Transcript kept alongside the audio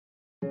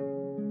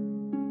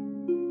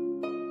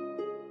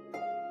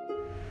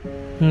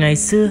Ngày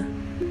xưa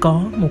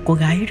có một cô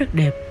gái rất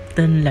đẹp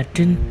tên là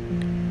Trinh.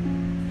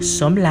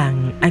 Xóm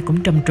làng ai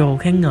cũng trầm trồ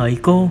khen ngợi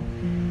cô.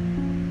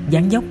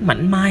 Dáng dốc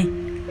mảnh mai,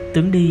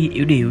 tướng đi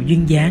yểu điệu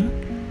duyên dáng.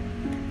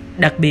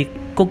 Đặc biệt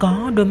cô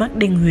có đôi mắt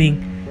đen huyền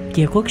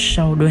che khuất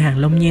sau đôi hàng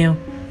lông nheo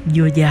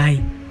vừa dài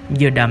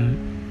vừa đậm.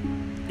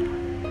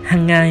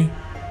 Hàng ngày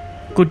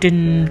cô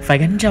Trinh phải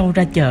gánh rau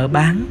ra chợ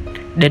bán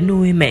để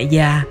nuôi mẹ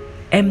già,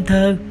 em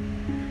thơ.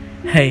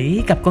 Hễ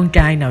gặp con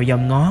trai nào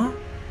dòm ngó,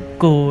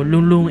 cô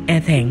luôn luôn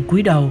e thẹn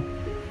cúi đầu.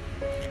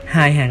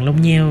 Hai hàng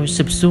lông nheo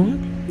sụp xuống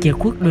che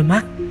khuất đôi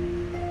mắt.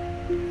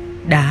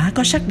 Đã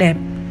có sắc đẹp,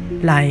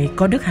 lại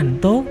có đức hạnh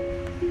tốt,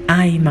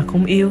 ai mà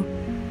không yêu.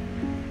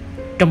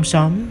 Trong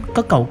xóm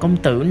có cậu công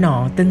tử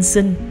nọ tên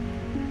Xinh.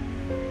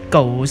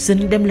 Cậu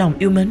Xinh đem lòng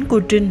yêu mến cô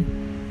Trinh.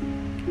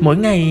 Mỗi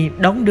ngày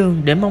đón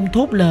đường để mong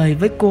thốt lời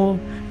với cô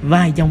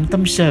vài dòng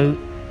tâm sự.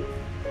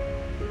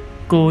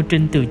 Cô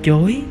Trinh từ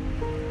chối.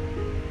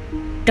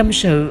 Tâm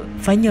sự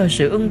phải nhờ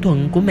sự ưng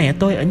thuận của mẹ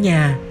tôi ở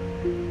nhà.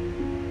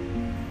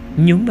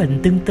 Nhúm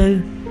bệnh tương tư.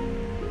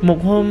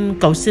 Một hôm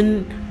cậu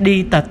Xinh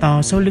đi tò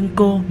tò sau lưng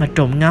cô mà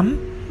trộm ngắm.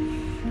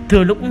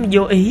 Thừa lúc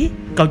vô ý,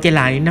 cậu chạy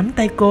lại nắm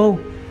tay cô.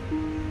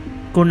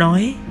 Cô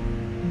nói: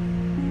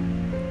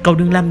 "Cậu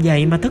đừng làm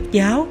vậy mà thất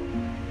giáo.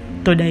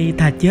 Tôi đây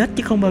thà chết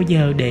chứ không bao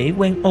giờ để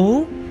quen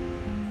ố."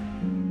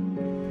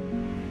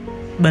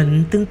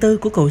 Bệnh tương tư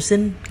của cậu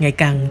Xinh ngày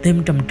càng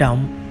thêm trầm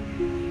trọng.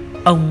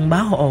 Ông bá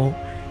hộ,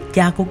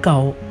 cha của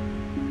cậu,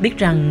 biết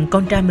rằng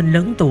con trai mình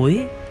lớn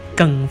tuổi,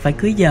 cần phải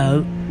cưới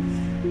vợ.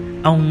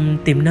 Ông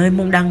tìm nơi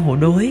môn đăng hộ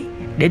đối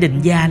để định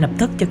gia lập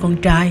thất cho con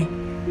trai.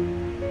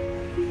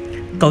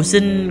 Cậu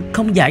Xinh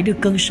không giải được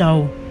cơn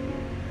sầu.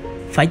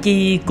 Phải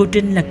chi cô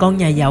Trinh là con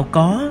nhà giàu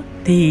có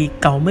thì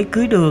cậu mới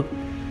cưới được.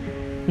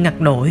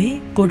 Ngặt nổi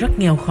cô rất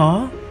nghèo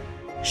khó,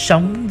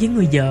 sống với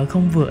người vợ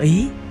không vừa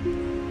ý.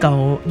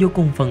 Cậu vô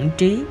cùng phẫn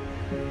trí,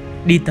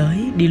 đi tới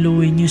đi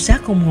lui như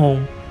xác không hồn.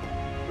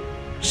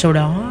 Sau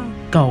đó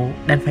cậu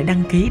đành phải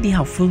đăng ký đi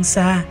học phương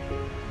xa.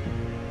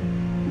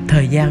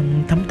 Thời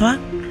gian thấm thoát,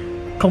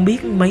 không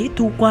biết mấy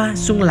thu qua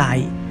xuân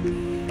lại,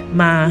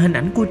 mà hình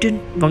ảnh cô Trinh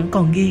vẫn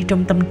còn ghi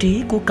trong tâm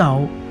trí của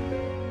cậu.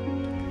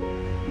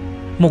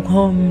 Một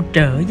hôm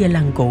trở về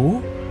làng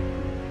cũ,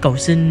 cậu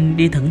Xinh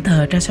đi thẫn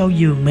thờ ra sau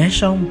giường mé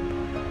sông.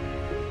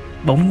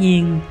 Bỗng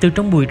nhiên từ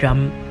trong bụi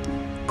rậm,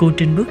 cô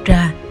Trinh bước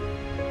ra.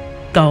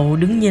 Cậu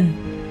đứng nhìn.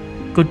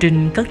 Cô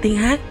Trinh cất tiếng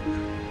hát.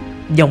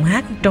 Giọng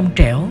hát trong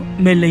trẻo,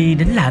 mê ly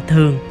đến lạ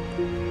thường.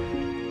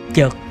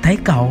 Chợt thấy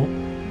cậu,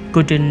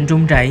 cô Trinh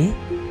run rẩy,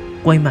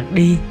 quay mặt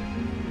đi,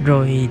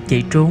 rồi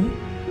chạy trốn.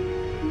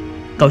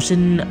 Cậu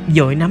Xinh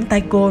vội nắm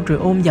tay cô rồi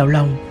ôm vào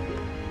lòng.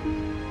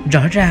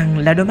 Rõ ràng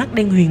là đôi mắt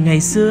đen huyền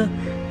ngày xưa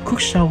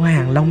khuất sau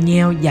hàng lông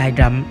nheo dài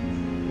rậm.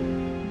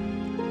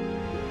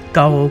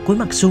 Cậu cúi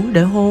mặt xuống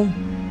để hôn,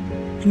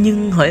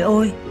 nhưng hỡi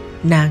ôi,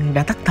 nàng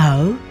đã tắt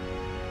thở.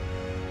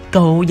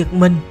 Cậu giật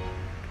mình,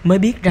 mới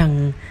biết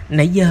rằng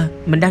nãy giờ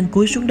mình đang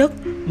cúi xuống đất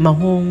mà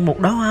hôn một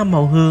đóa hoa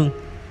màu hường.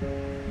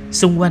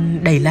 Xung quanh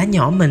đầy lá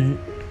nhỏ mịn,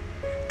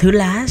 thứ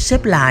lá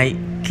xếp lại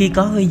khi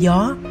có hơi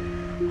gió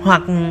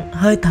hoặc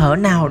hơi thở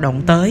nào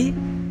động tới.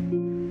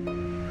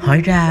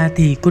 Hỏi ra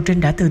thì cô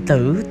Trinh đã tự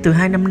tử từ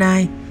 2 năm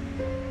nay,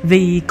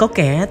 vì có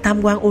kẻ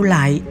tham quan ô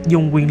lại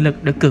dùng quyền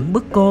lực để cưỡng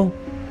bức cô.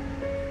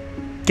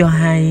 Cho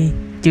hay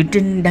chữ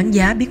Trinh đáng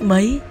giá biết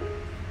mấy.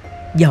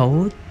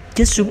 Dẫu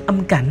chết xuống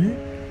âm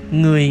cảnh,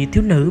 người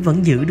thiếu nữ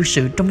vẫn giữ được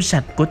sự trong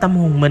sạch của tâm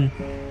hồn mình.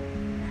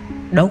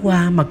 Đó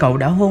hoa mà cậu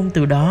đã hôn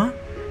từ đó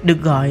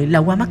được gọi là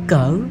hoa mắc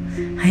cỡ,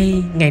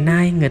 hay ngày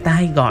nay người ta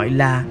hay gọi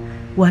là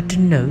hoa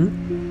trinh nữ.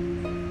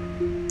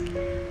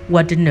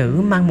 Hoa trinh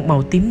nữ mang một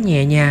màu tím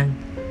nhẹ nhàng,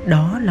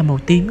 đó là màu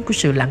tím của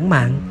sự lãng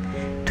mạn,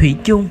 thủy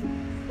chung.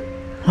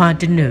 Hoa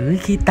trinh nữ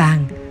khi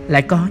tàn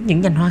lại có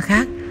những nhành hoa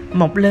khác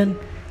mọc lên,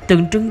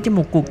 tượng trưng cho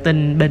một cuộc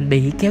tình bền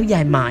bỉ kéo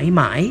dài mãi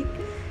mãi,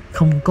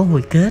 không có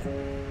hồi kết.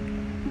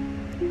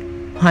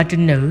 Hoa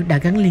trinh nữ đã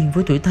gắn liền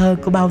với tuổi thơ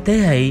của bao thế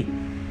hệ.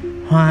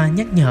 Hoa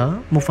nhắc nhở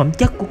một phẩm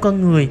chất của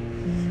con người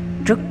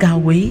rất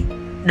cao quý,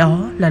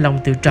 đó là lòng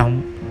tự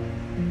trọng.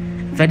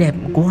 Vẻ đẹp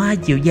của hoa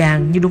dịu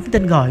dàng như đúng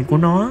tên gọi của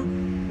nó,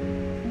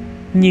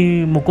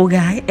 như một cô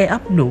gái e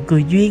ấp nụ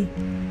cười duyên,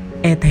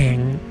 e thẹn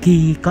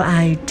khi có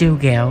ai trêu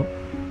ghẹo.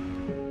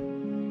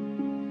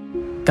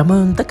 Cảm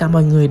ơn tất cả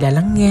mọi người đã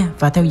lắng nghe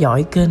và theo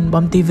dõi kênh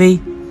BOOMtv.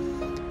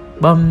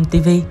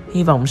 BOOMtv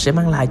hy vọng sẽ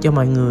mang lại cho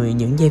mọi người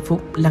những giây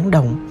phút lắng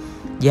động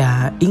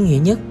và ý nghĩa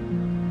nhất.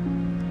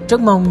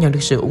 Rất mong nhận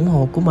được sự ủng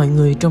hộ của mọi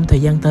người trong thời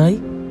gian tới.